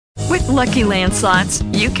Lucky Land Slots,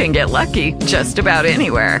 you can get lucky just about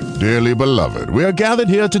anywhere. Dearly beloved, we are gathered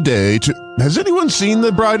here today to... Has anyone seen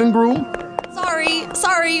the bride and groom?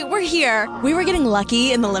 Sorry, we're here. We were getting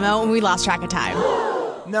lucky in the limo and we lost track of time.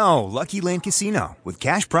 No, Lucky Land Casino, with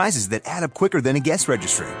cash prizes that add up quicker than a guest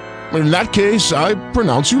registry. In that case, I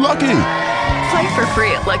pronounce you lucky. Play for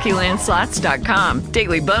free at LuckyLandSlots.com.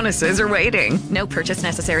 Daily bonuses are waiting. No purchase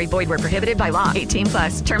necessary. Void where prohibited by law.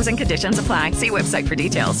 18+. Terms and conditions apply. See website for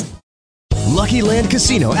details. Lucky Land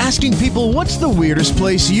Casino, asking people, what's the weirdest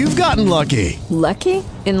place you've gotten lucky? Lucky?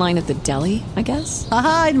 In line at the deli, I guess?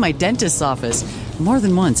 Aha, in my dentist's office. More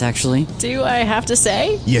than once, actually. Do I have to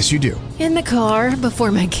say? Yes, you do. In the car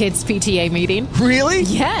before my kids' PTA meeting. Really?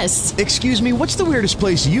 Yes. Excuse me, what's the weirdest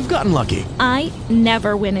place you've gotten lucky? I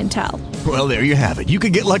never win and tell. Well, there you have it. You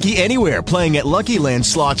can get lucky anywhere, playing at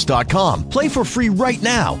LuckyLandSlots.com. Play for free right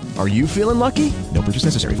now. Are you feeling lucky? No purchase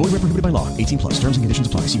necessary. Void where prohibited by law. 18+. Terms and conditions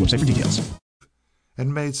apply. See website for details.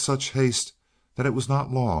 And made such haste that it was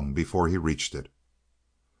not long before he reached it.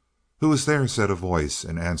 "Who is there?" said a voice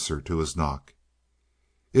in answer to his knock.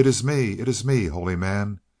 It is me, holy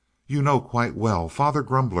man. You know quite well, Father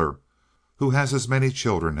Grumbler, who has as many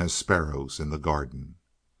children as sparrows in the garden."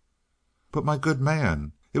 "But, my good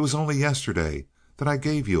man, it was only yesterday that I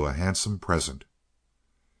gave you a handsome present."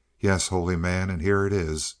 "Yes, holy man, and here it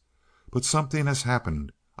is. But something has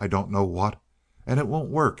happened, I don't know what, and it won't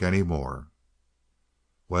work any more."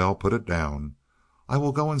 "Well, put it down. I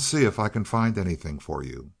will go and see if I can find anything for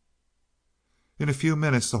you." In a few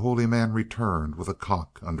minutes the holy man returned with a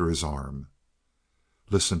cock under his arm.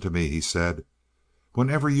 "Listen to me," he said.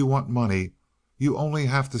 "Whenever you want money, you only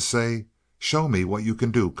have to say, 'Show me what you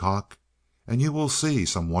can do, cock,' and you will see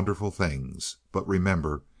some wonderful things. But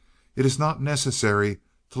remember, it is not necessary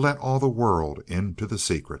to let all the world into the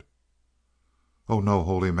secret." "Oh no,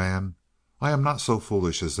 holy man, I am not so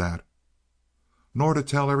foolish as that." "Nor to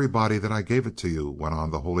tell everybody that I gave it to you," went on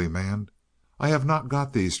the holy man. "I have not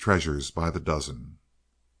got these treasures by the dozen."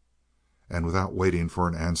 And without waiting for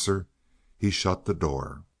an answer, he shut the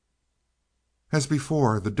door. As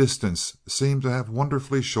before, the distance seemed to have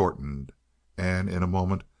wonderfully shortened, and in a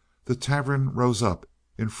moment the tavern rose up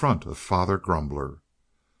in front of Father Grumbler.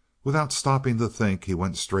 Without stopping to think, he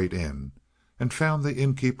went straight in, and found the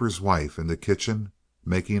innkeeper's wife in the kitchen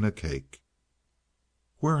making a cake.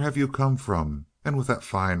 "Where have you come from, and with that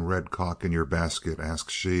fine red cock in your basket?"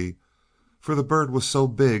 asked she, for the bird was so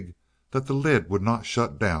big that the lid would not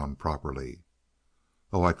shut down properly.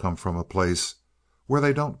 "Oh, I come from a place where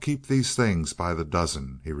they don't keep these things by the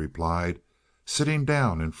dozen," he replied, sitting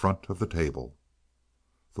down in front of the table.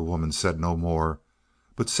 The woman said no more,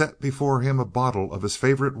 but set before him a bottle of his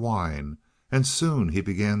favorite wine, and soon he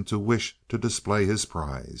began to wish to display his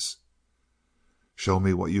prize. "Show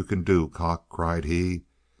me what you can do, cock," cried he,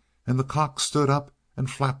 and the cock stood up and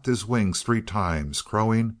flapped his wings 3 times,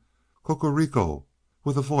 crowing "Cocorico,"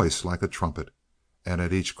 with a voice like a trumpet, and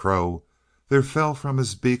at each crow there fell from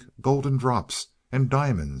his beak golden drops and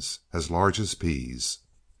diamonds as large as peas.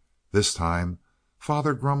 This time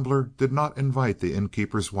Father Grumbler did not invite the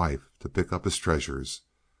innkeeper's wife to pick up his treasures,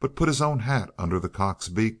 but put his own hat under the cock's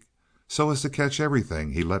beak so as to catch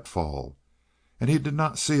everything he let fall, and he did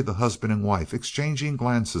not see the husband and wife exchanging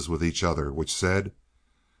glances with each other which said,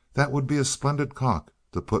 "That would be a splendid cock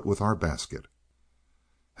to put with our basket."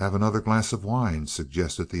 "Have another glass of wine,"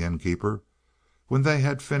 suggested the innkeeper, when they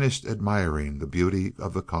had finished admiring the beauty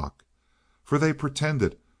of the cock, for they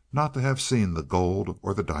pretended not to have seen the gold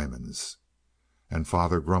or the diamonds. And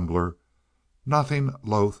Father Grumbler, nothing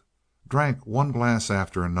loath, drank one glass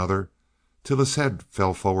after another, till his head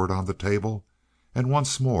fell forward on the table, and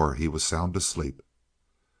once more he was sound asleep.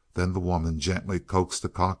 Then the woman gently coaxed the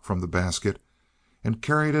cock from the basket, and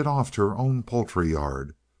carried it off to her own poultry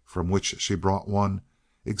yard, from which she brought one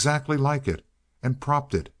exactly like it, and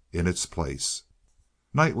propped it in its place.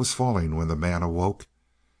 Night was falling when the man awoke,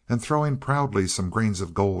 and throwing proudly some grains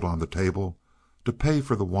of gold on the table to pay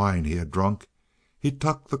for the wine he had drunk, he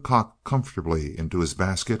tucked the cock comfortably into his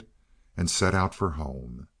basket and set out for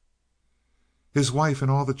home. His wife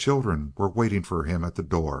and all the children were waiting for him at the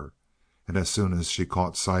door, and as soon as she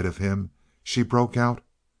caught sight of him, she broke out,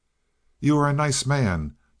 "You are a nice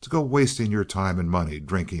man to go wasting your time and money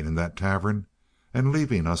drinking in that tavern, and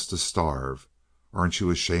leaving us to starve. Aren't you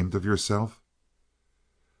ashamed of yourself?"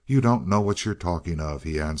 "You don't know what you're talking of,"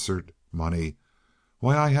 he answered. "Money!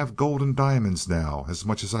 Why, I have gold and diamonds now as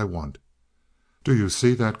much as I want. Do you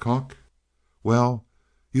see that cock? Well,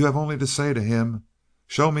 you have only to say to him,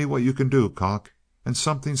 'Show me what you can do, cock,' and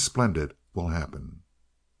something splendid will happen."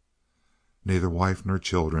 Neither wife nor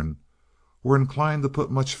children were inclined to put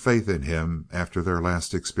much faith in him after their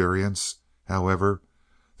last experience. However,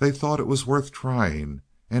 they thought it was worth trying,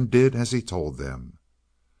 and did as he told them.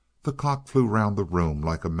 The cock flew round the room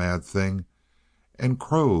like a mad thing, and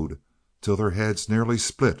crowed till their heads nearly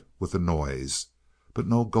split with the noise, but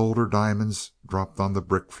no gold or diamonds dropped on the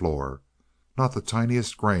brick floor, not the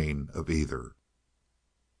tiniest grain of either.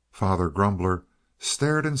 Father Grumbler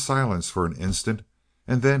stared in silence for an instant,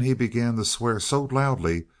 and then he began to swear so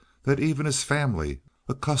loudly that even his family,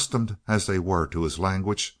 accustomed as they were to his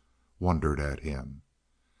language, wondered at him.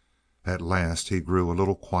 At last he grew a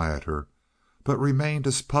little quieter, but remained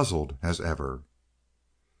as puzzled as ever.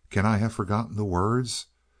 Can I have forgotten the words?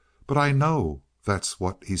 But I know that's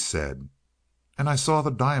what he said, and I saw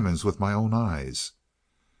the diamonds with my own eyes.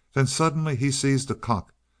 Then suddenly he seized the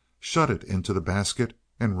cock, shut it into the basket,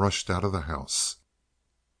 and rushed out of the house.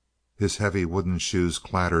 His heavy wooden shoes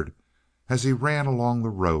clattered as he ran along the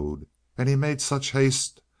road, and he made such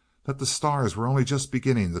haste that the stars were only just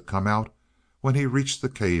beginning to come out when he reached the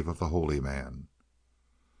cave of the holy man.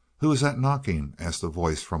 "Who is that knocking?" asked a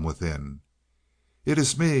voice from within. It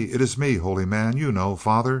is me, holy man, you know,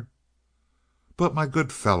 Father." "But, my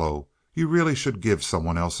good fellow, you really should give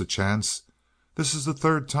someone else a chance. This is the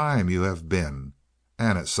third time you have been,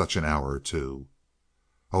 and at such an hour too."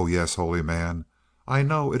 "Oh yes, holy man, I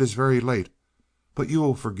know it is very late, but you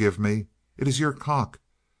will forgive me. It is your cock.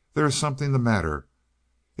 There is something the matter.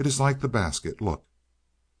 It is like the basket. Look."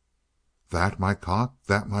 "That my cock?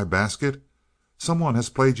 That my basket? Someone has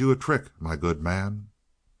played you a trick, my good man."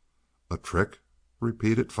 "A trick?"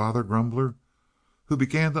 repeated Father Grumbler, who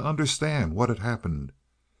began to understand what had happened.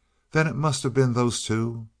 "Then it must have been those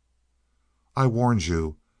two?" "I warned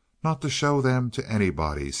you not to show them to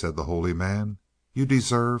anybody," said the holy man. "You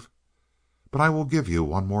deserve. But I will give you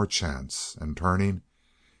one more chance." And turning,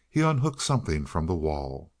 he unhooked something from the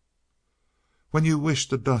wall. "When you wish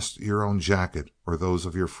to dust your own jacket or those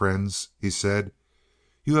of your friends," he said,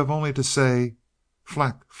 "you have only to say,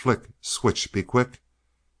 'Flack, flick, switch, be quick,'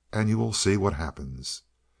 and you will see what happens.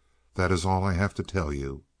 That is all I have to tell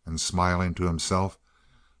you." And smiling to himself,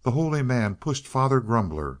 the holy man pushed Father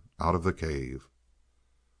Grumbler out of the cave.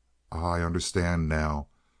 "Ah, I understand now,"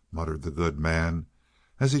 muttered the good man,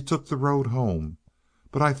 as he took the road home.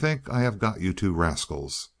 "But I think I have got you two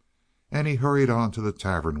rascals." And he hurried on to the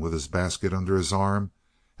tavern with his basket under his arm,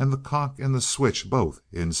 and the cock and the switch both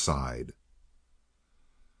inside.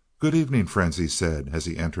 "Good evening, friends," he said, as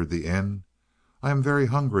he entered the inn. "I am very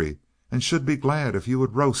hungry, and should be glad if you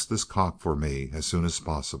would roast this cock for me as soon as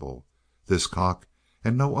possible. This cock,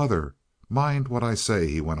 and no other. Mind what I say,"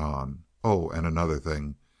 he went on. "Oh, and another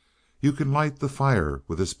thing. You can light the fire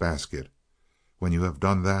with this basket. When you have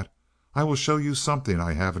done that, I will show you something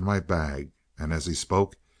I have in my bag." And as he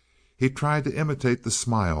spoke, he tried to imitate the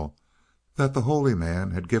smile that the holy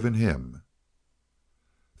man had given him.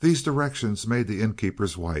 These directions made the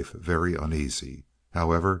innkeeper's wife very uneasy.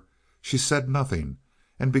 However, she said nothing,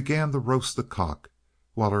 and began to roast the cock,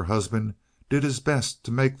 while her husband did his best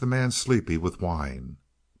to make the man sleepy with wine,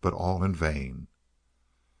 but all in vain.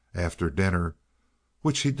 After dinner,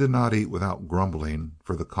 which he did not eat without grumbling,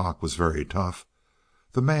 for the cock was very tough,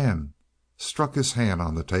 the man struck his hand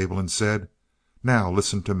on the table and said, "Now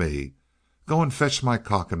listen to me. Go and fetch my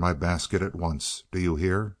cock and my basket at once. Do you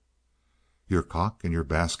hear?" "Your cock and your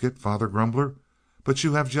basket, Father Grumbler? But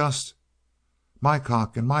you have just—" "My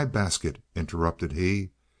cock and my basket," interrupted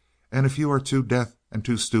he. "And if you are too deaf and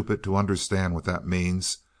too stupid to understand what that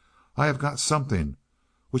means, I have got something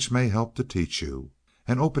which may help to teach you."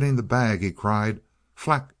 And opening the bag, he cried,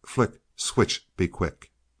 "Flack, flick, switch, be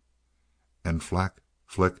quick!" And flack,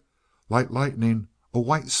 flick, like lightning, a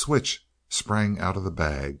white switch sprang out of the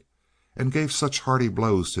bag, and gave such hearty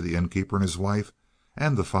blows to the innkeeper and his wife,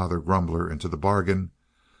 and to Father Grumbler into the bargain,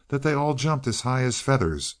 that they all jumped as high as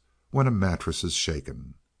feathers when a mattress is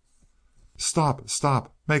shaken. "Stop,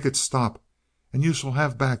 stop! Make it stop, and you shall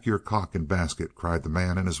have back your cock and basket!" cried the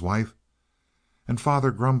man and his wife. And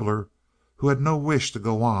Father Grumbler, who had no wish to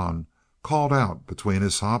go on, called out between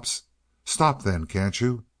his hops, "Stop then, can't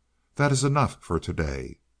you? That is enough for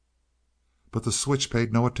today." But the switch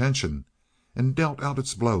paid no attention, and dealt out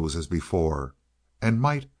its blows as before, and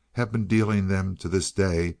might have been dealing them to this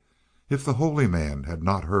day if the holy man had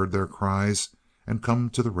not heard their cries and come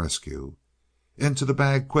to the rescue. "Into the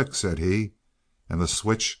bag, quick!" said he, and the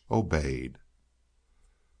switch obeyed.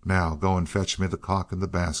 "Now go and fetch me the cock and the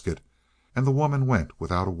basket," and the woman went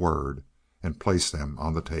without a word, and placed them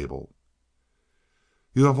on the table.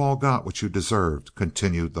 "You have all got what you deserved,"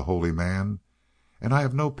 continued the holy man, "and I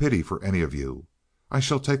have no pity for any of you. I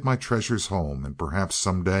shall take my treasures home, and perhaps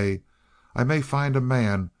some day I may find a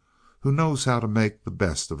man who knows how to make the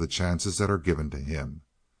best of the chances that are given to him.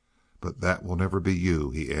 But that will never be you,"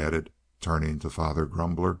 he added, turning to Father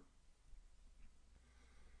Grumbler.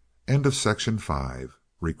 End of Section 5.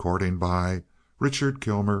 Recording by Richard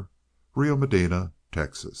Kilmer, Rio Medina,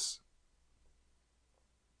 Texas.